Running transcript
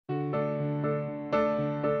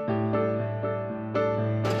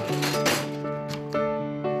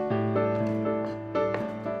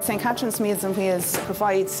St Catherine's Meals on Wheels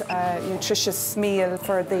provides a nutritious meal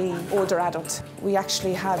for the older adult. We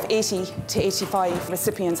actually have 80 to 85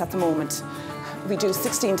 recipients at the moment. We do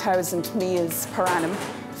 16,000 meals per annum,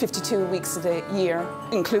 52 weeks of the year,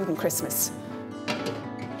 including Christmas.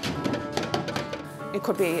 It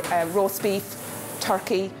could be roast beef,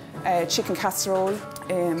 turkey, chicken casserole.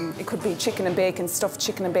 It could be chicken and bacon, stuffed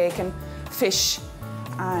chicken and bacon, fish.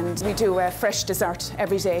 And we do a fresh dessert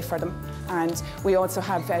every day for them. And we also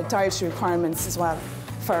have dietary requirements as well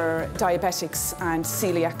for diabetics and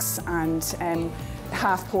celiacs and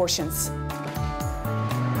half portions.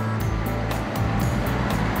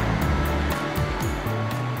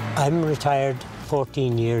 I'm retired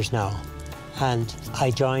 14 years now, and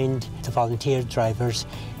I joined the volunteer drivers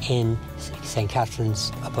in St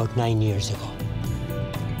Catherine's about 9 years ago.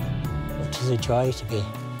 It is a joy to be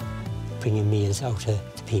bringing meals out to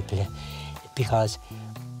people, because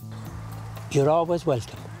you're always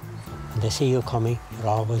welcome. When they see you coming, you're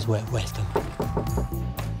always welcome.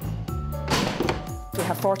 We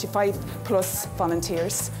have 45 plus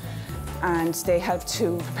volunteers, and they help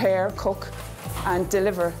to prepare, cook and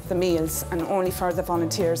deliver the meals, and only for the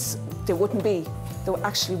volunteers there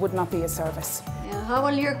actually would not be a service. Yeah,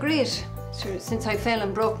 well, you're great. Sure, since I fell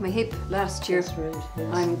and broke my hip last year, right,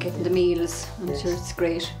 yes. I'm getting the meals, and yes. Sure it's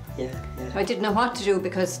great. Yeah, yeah. I didn't know what to do,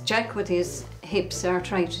 because Jack with his hips,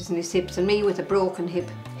 arthritis in his hips, and me with a broken hip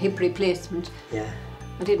replacement. Yeah.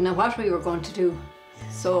 I didn't know what we were going to do.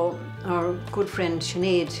 Yes. So our good friend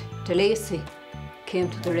Sinead de Lacy came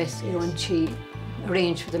to the rescue, yes. And she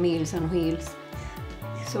arranged for the Meals on Wheels.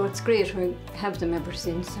 Yeah. So it's great, we have them ever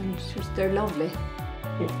since, and they're lovely.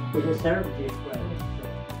 It is therapy as well.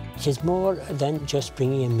 It is more than just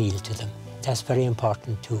bringing a meal to them. That's very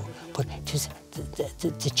important too. But it is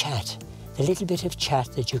the chat, the little bit of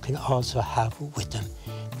chat that you can also have with them.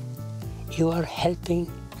 You are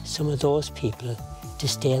helping some of those people to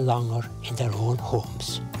stay longer in their own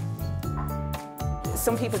homes.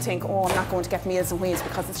 Some people think, oh, I'm not going to get Meals on Wheels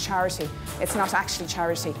because it's charity. It's not actually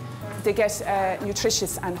charity. They get a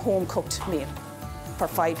nutritious and home-cooked meal for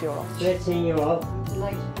 €5. Let's see you all.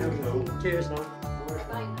 Cheers now.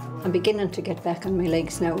 I'm beginning to get back on my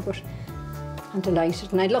legs now, but I'm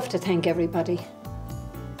delighted, and I'd love to thank everybody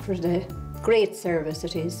for the great service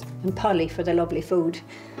it is, and Polly for the lovely food.